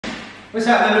What's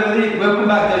happening everybody? Welcome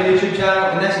back to our YouTube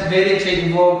channel. In this very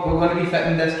exciting vlog we're going to be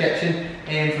fitting this kitchen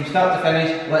and from start to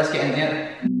finish. Let's get into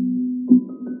it.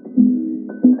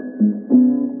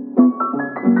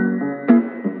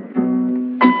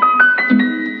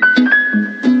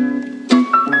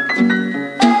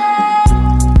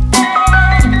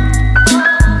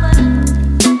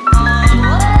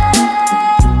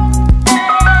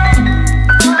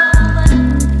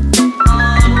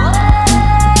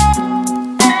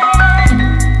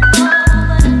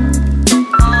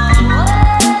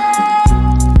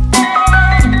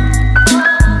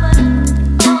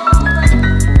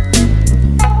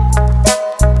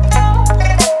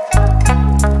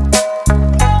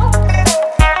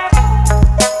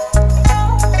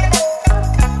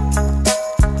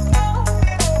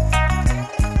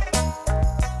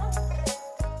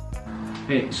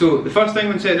 So the first thing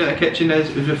when setting out a kitchen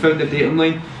is we found the datum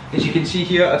line. As you can see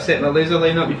here, I've set my laser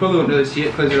line up. You probably won't really see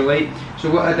it because of the light.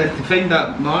 So what I did to find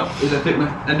that mark is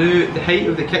I knew the height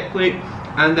of the kick plate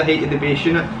and the height of the base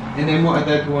unit, and then what I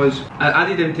did was I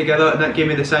added them together and that gave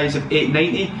me the size of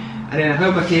 890, and then I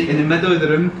held my tape in the middle of the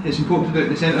room. It's important to do it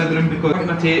in the centre of the room because I got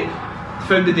my tape,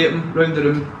 found the datum round the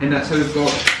room, and that's how we've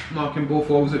got marking both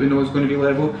walls that we know is going to be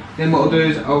level. Then what I'll do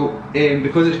is I'll,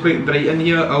 because it's quite bright in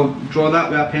here, I'll draw that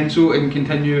with a pencil and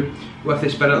continue with the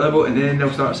spirit level, and then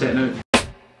they'll start setting out.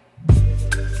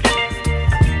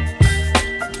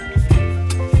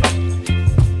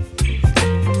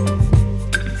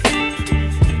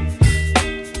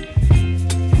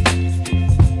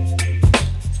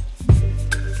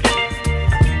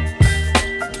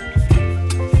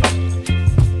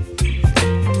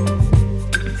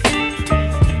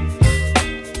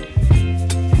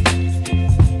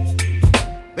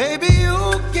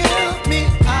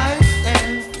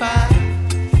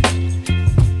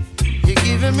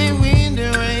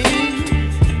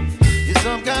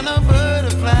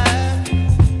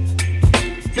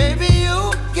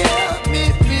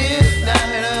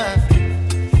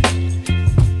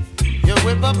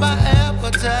 My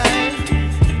appetite,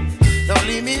 don't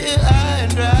leave me here high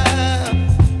and dry.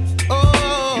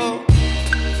 Oh,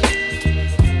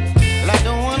 well, I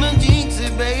don't wanna jinx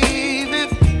it, baby,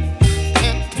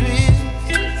 and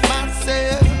twist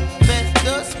myself at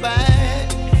the spine.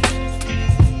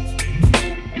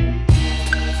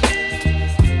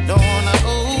 Don't wanna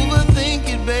overthink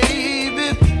it, baby,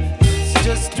 it's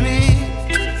just twist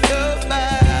your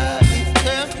body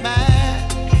and mine.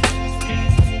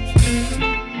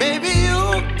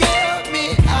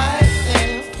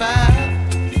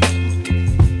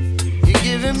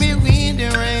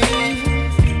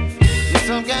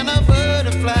 Some kind of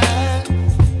butterfly,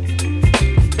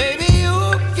 baby, you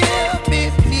give me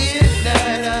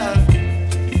midnight.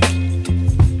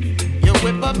 You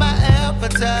whip up my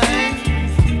appetite,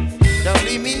 don't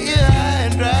leave me here high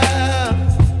and dry.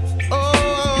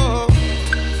 Oh,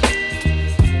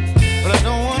 but I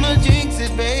don't wanna jinx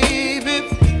it, baby.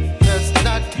 Let's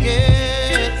not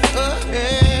get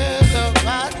ahead of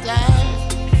my time.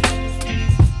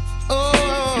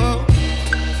 Oh,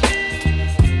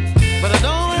 but I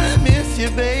don't wanna miss you,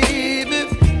 baby,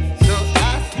 so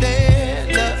I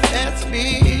stand up and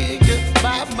speak just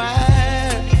my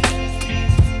mind.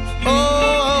 Oh,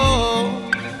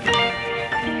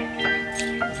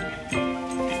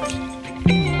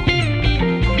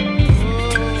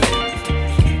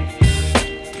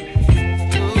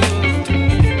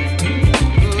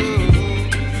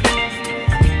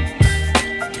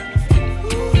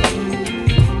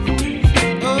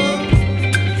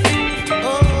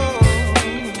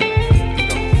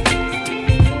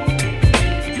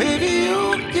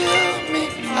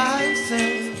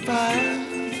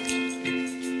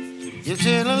 you're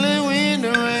chilling wind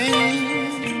and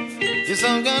rain, you're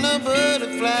some kind of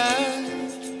butterfly.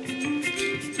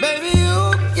 Baby,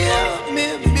 you give me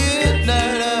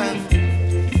midnight.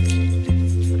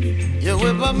 You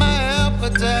whip up my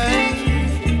appetite,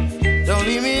 don't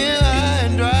leave me here high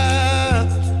and dry.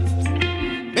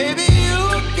 Baby, you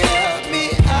give me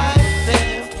ice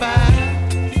and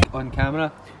fire. On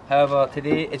camera. However,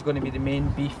 today is going to be the main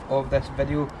beef of this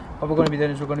video. What we're going to be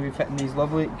doing is we're going to be fitting these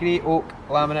lovely grey oak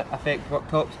laminate effect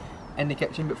worktops in the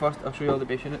kitchen, but first I'll show you all the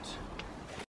base units.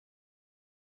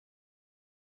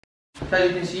 As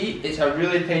you can see, it's a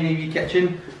really tiny wee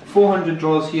kitchen. 400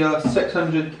 drawers here,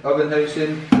 600 oven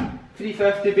housing,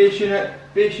 350 base unit,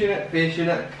 base unit, base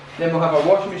unit. Then we'll have a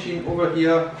washing machine over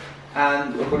here,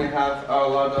 and we're going to have our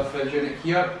larder fridge unit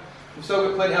here. We've still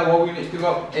got plenty of wall units to go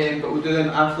up, but we'll do them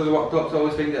after the worktops. I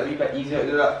always find it a wee bit easier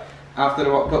to do that after the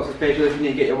worktops, especially if you need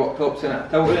to get your worktops in a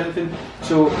tilt or anything.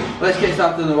 So let's get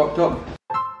started on the worktop.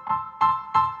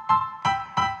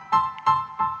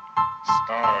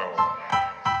 Style.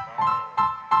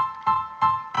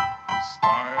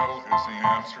 Style is the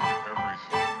answer to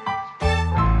everything.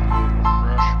 A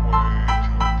fresh way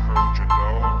to approach a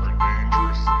dull or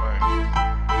dangerous thing.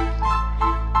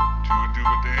 To do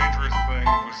a dangerous thing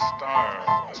with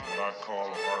style is what I call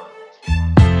art.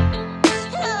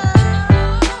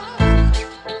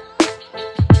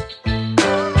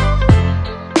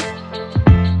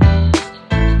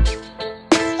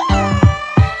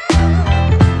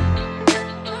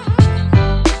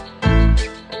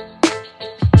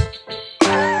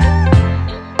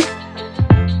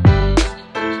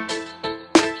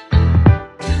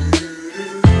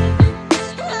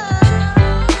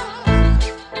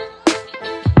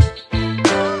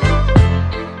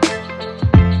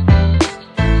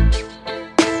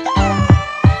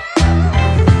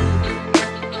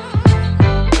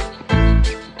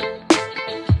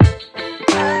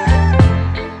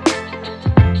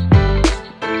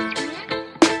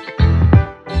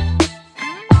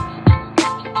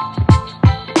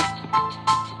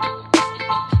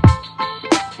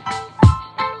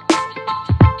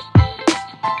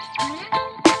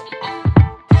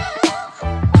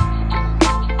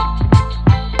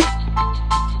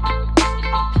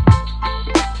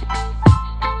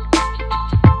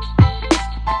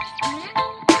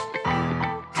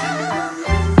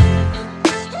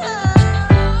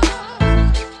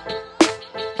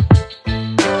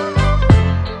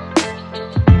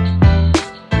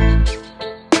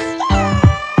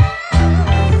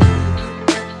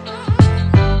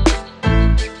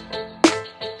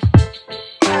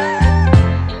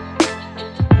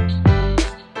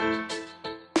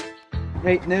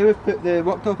 Right, now we've put the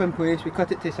worktop in place, we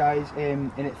cut it to size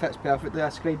and it fits perfectly. I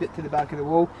scribed it to the back of the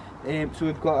wall. So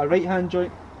we've got a right hand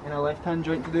joint and a left hand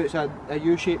joint to do it. It's a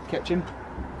U-shaped kitchen.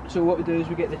 So what we do is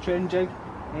we get the trend jig.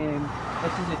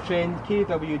 This is the trend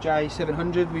KWJ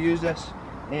 700. We use this.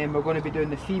 We're going to be doing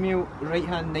the female right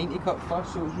hand 90 cut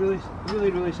first, so it's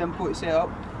really simple to set up.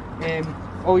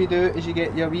 All you do is you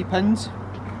get your wee pins,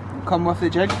 come with the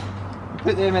jig, you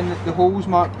put them in the holes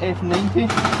marked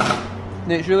F90.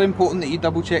 Now it's really important that you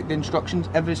double check the instructions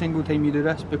every single time you do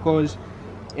this, because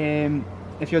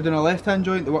if you're doing a left hand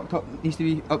joint, the worktop needs to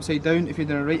be upside down. If you're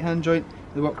doing a right hand joint,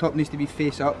 the worktop needs to be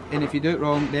face up, and if you do it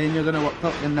wrong then you're doing a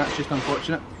worktop, and that's just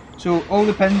unfortunate. So all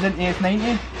the pins into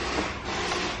F90,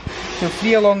 so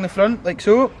 3 along the front like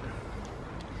so,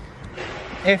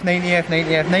 F90,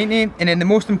 F90, F90, and then the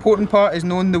most important part is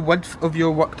knowing the width of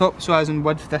your worktop, so as in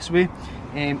width this way,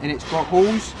 and it's got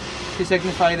holes to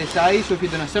signify the size. So if you're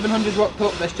doing a 700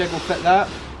 worktop, this jig will fit that.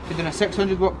 If you're doing a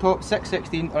 600 worktop,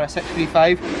 616 or a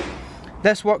 635.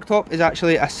 This worktop is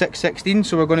actually a 616,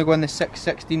 so we're going to go in the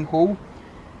 616 hole.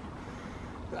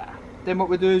 Then what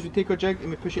we do is we take our jig and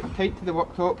we push it tight to the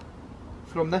worktop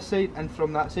from this side and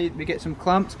from that side. We get some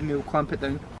clamps and we'll clamp it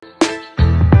down.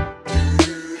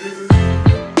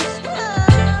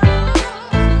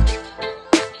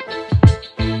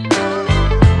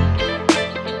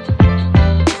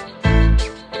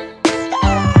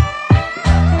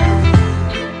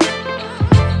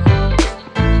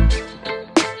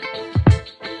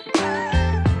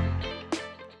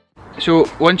 So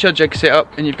once your jig's set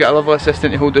up and you've got a lovely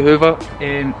assistant to hold the hoover,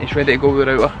 it's ready to go with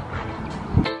the router.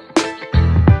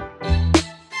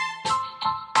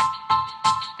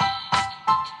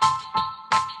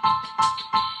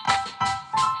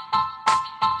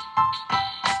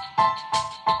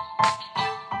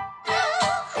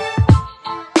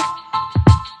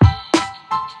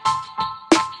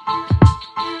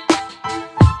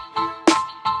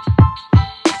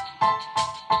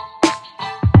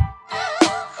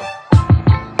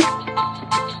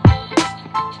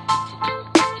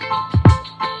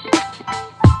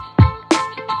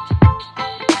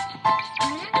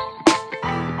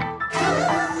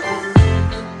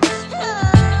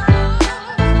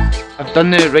 I've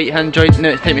done the right hand joint, now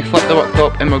it's time to flip the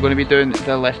worktop and we're going to be doing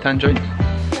the left hand joint.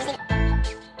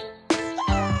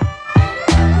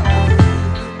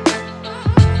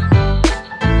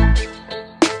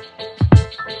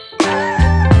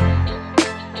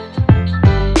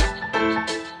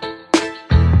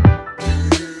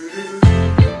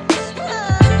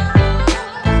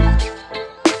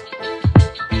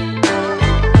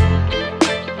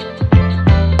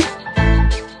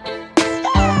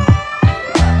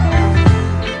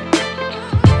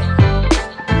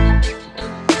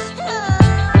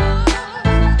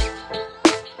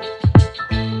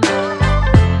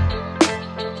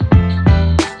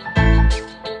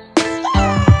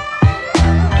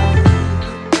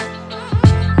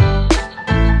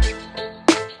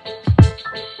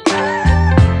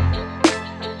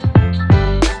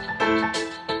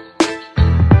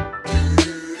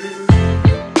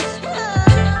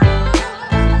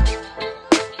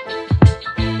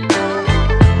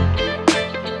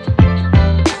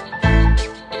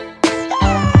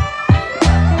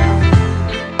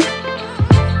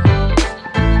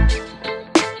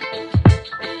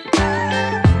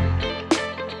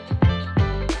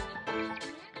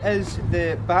 is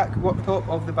the back worktop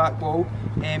of the back wall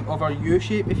of our U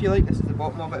shape, if you like. This is the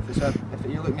bottom of it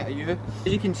if you're looking at a U.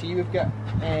 As you can see, we've got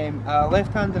a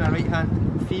left hand and a right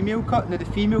hand female cut. Now the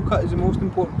female cut is the most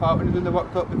important part when you're doing the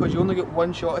worktop because you only get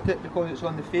one shot at it because it's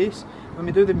on the face. When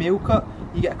we do the male cut,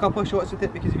 you get a couple of shots at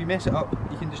it because if you mess it up,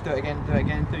 you can just do it again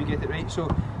until you get it right. So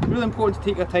it's really important to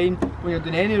take your time when you're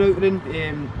doing any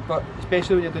routering, but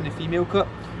especially when you're doing the female cut.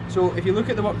 So if you look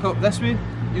at the worktop this way,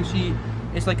 you'll see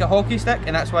it's like a hockey stick,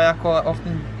 and that's why I call it,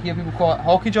 often hear people call it a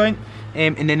hockey joint,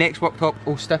 and the next worktop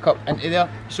will stick up into there.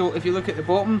 So if you look at the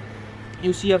bottom,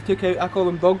 you'll see I've took out, I call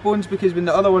them dog bones, because when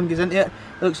the other one goes into it,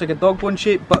 it looks like a dog bone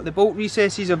shape, but the bolt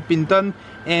recesses have been done.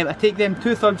 I take them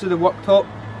 2/3 of the worktop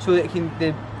so that it can,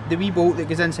 the wee bolt that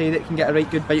goes inside it can get a right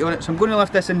good bite on it. So I'm going to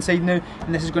lift this inside now,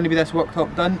 and this is going to be this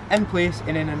worktop done in place,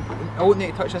 and then I won't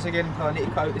need to touch this again until I need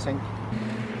to cut out the sink.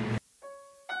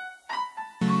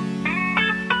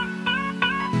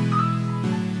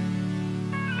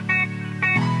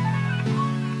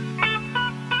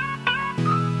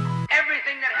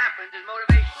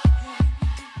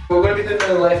 We're going to be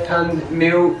doing the left hand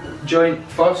male joint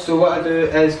first, so what I do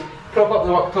is prop up the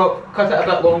worktop, cut it a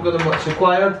bit longer than what's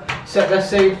required, sit this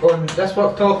side on this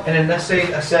worktop, and then this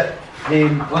side I sit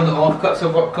on the offcuts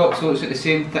of worktop so it's at the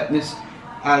same thickness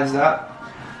as that.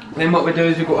 Then what we do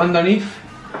is we go underneath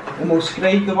and we'll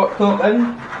scribe the worktop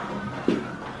in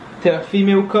to a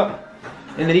female cut,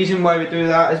 and the reason why we do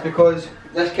that is because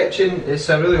this kitchen is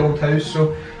a really old house,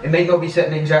 so it might not be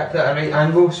sitting exactly at a right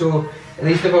angle, so at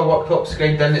least if our worktop's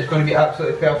scribed in, it's going to be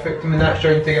absolutely perfect, and when that's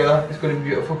joined together, it's going to be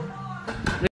beautiful.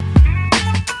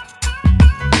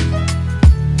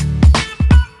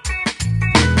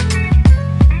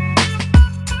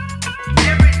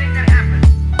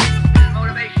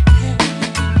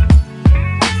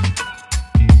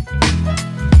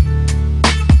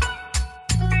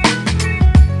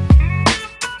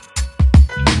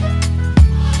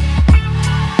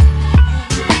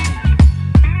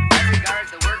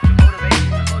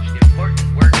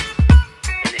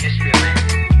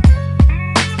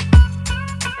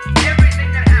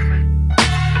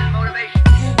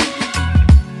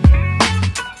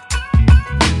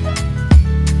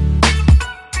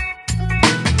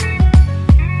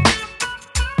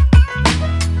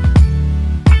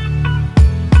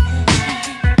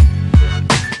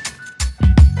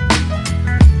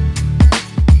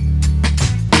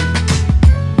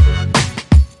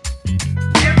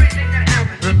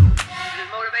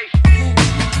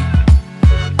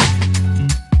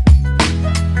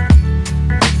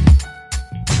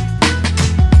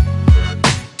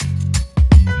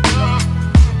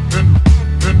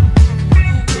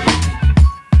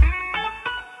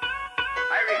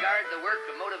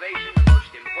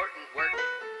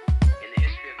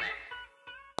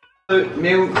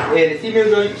 The female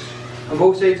joints on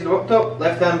both sides of the worktop,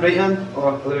 left hand, right hand, or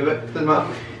a little bit, doesn't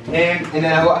matter. And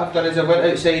then what I've done is I went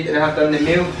outside and I've done the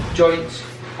male joints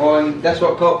on this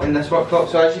worktop and this worktop.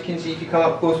 So as you can see, if you come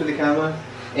up close with the camera,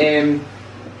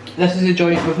 this is a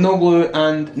joint with no glue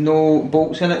and no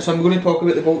bolts in it. So I'm going to talk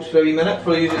about the bolts for a wee minute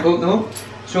for you that don't know.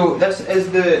 So this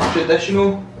is the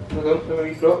traditional, hold on, let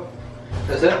me throw it.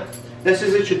 That's it. This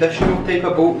is a traditional type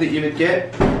of bolt that you would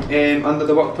get under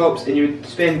the worktops, and you would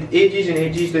spend ages and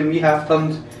ages doing wee half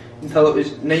turns until it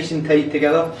was nice and tight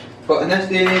together. But in this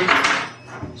day and age,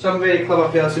 some very clever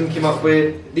person came up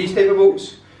with these type of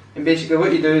bolts, and basically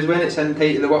what you do is when it's in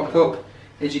tight to the worktop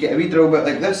is you get a wee drill bit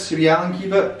like this, a wee Allen key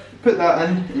bit, put that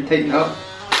in and tighten it up,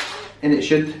 and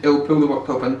it'll pull the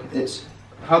worktop in. It's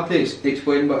hard to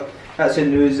explain, but that's the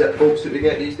new zip bolts that we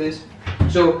get these days.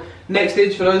 So next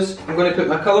stage for us, I'm going to put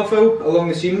my colour fill along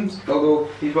the seams, although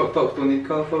these worktops don't need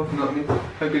colour fill, you know what I mean,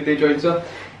 how good they joints are.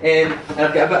 And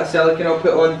I've got a bit of silicone I'll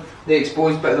put on the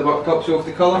exposed bit of the worktop, so if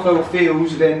the colour fill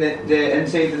fails then the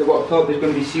inside of the worktop is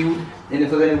going to be sealed, and if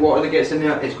there's any water that gets in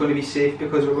there it's going to be safe,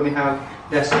 because we're going to have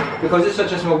this, because it's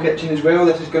such a small kitchen as well,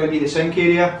 this is going to be the sink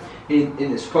area, and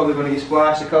it's probably going to get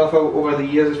splashed. The colour fill over the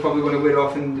years is probably going to wear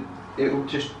off, and it will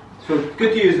just, so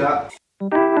good to use that.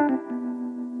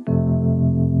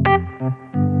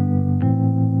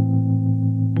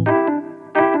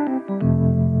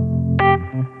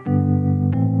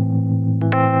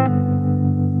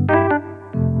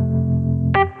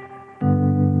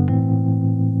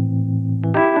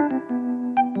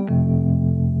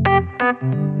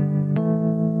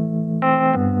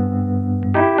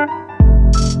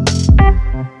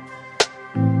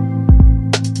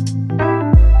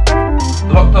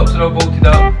 Worktops are all bolted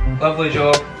up, lovely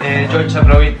job, joints are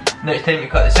brilliant. Now it's time to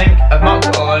cut the sink. I've marked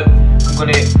it all out. I'm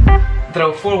going to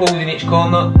drill 4 holes in each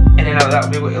corner, and then that'll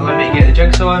be able to allow me to get the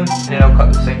jigsaw in, and then I'll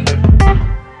cut the sink out.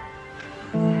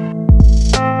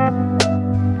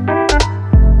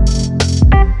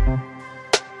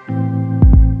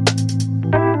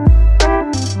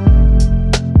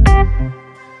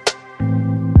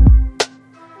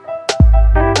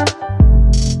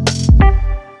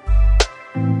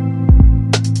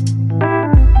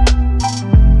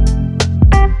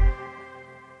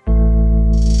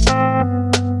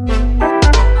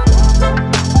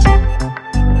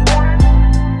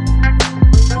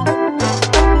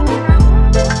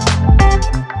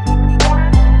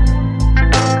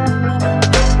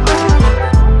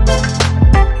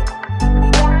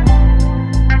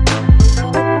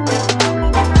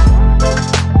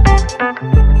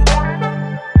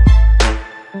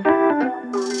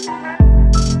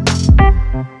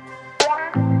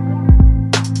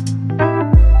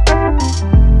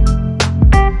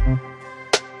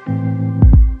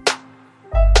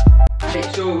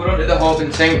 So we're onto the hob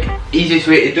and sink. Easiest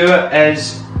way to do it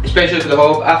is, especially for the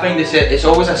hob, I find it's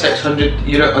always a 600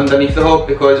 unit underneath the hob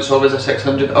because it's always a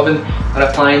 600 oven or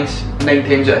appliance. 9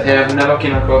 times out of 10 I've never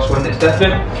came across one that's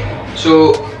different.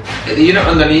 So the unit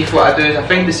underneath, what I do is I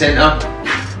find the centre,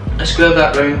 I square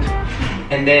that round,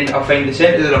 and then I'll find the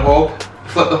centre of the hob,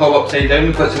 flip the hob upside down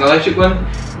because it's an electric one,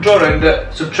 draw around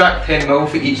it, subtract 10mm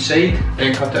for each side,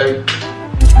 then cut it out.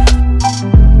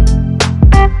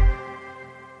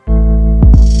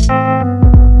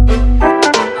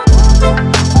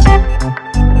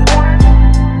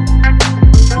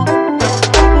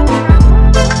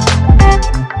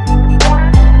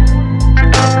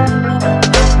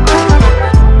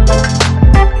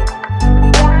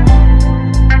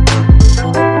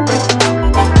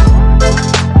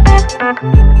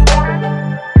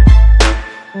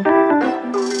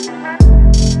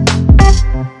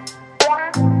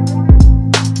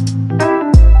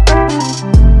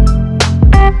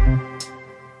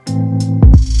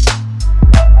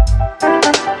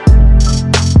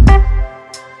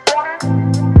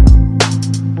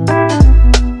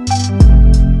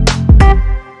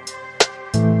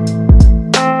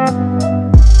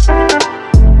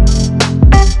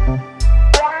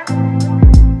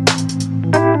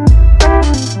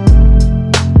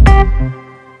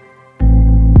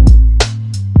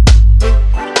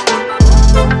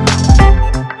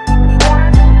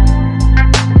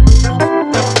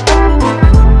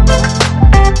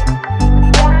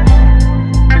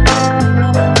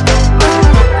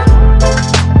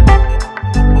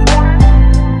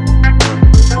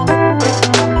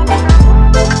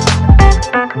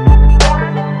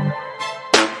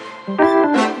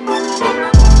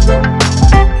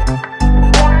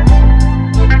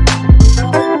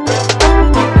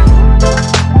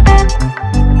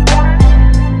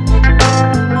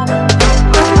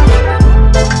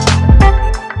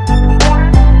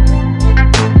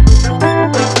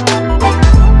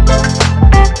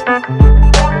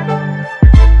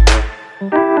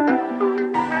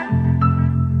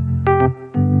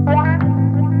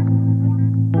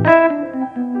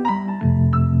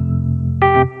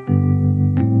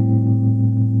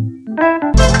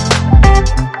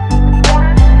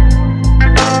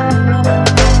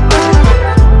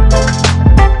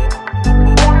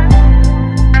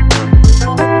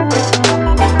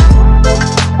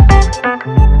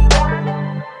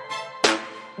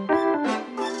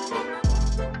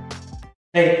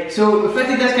 Right, so we've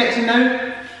fitted this kitchen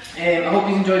now. I hope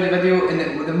you enjoyed the video,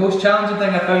 and the most challenging thing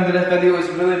I found in this video is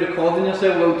really recording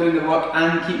yourself while doing the work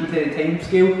and keeping to the time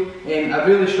scale. I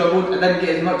really struggled. I didn't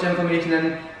get as much information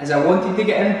in as I wanted to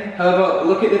get in. However,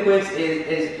 look at the place,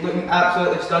 is looking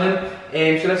absolutely stunning.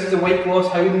 So this is a white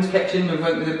gloss Howden's kitchen. We've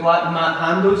went with the black matte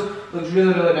handles. Looks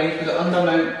really nice with the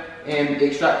undermount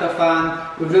extractor fan.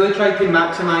 We've really tried to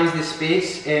maximise the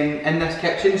space in this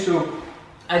kitchen. So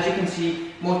as you can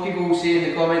see, most people will say in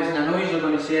the comments, and I know you're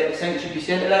going to say it, the sink should be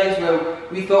centralised. Well,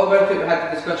 we thought about it, we had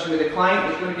a discussion with the client.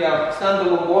 There's going to be a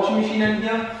standalone washing machine in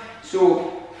here.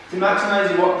 So to maximise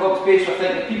the worktop space, I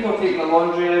think if people take the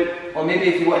laundry out, or maybe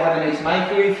if you want to have a nice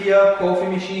microwave here, coffee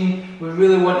machine, we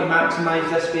really want to maximise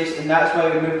this space, and that's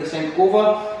why we moved the sink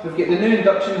over. We've got the new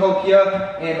induction hob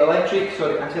here, electric,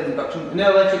 sorry I said induction, the new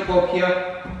electric hob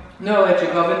here, new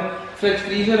electric oven, fridge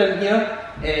freezer in here.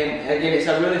 Again, it's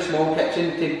a really small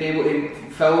kitchen to be able to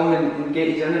film and get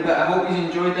you in it, but I hope you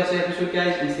enjoyed this episode,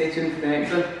 guys, and stay tuned for the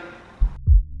next one.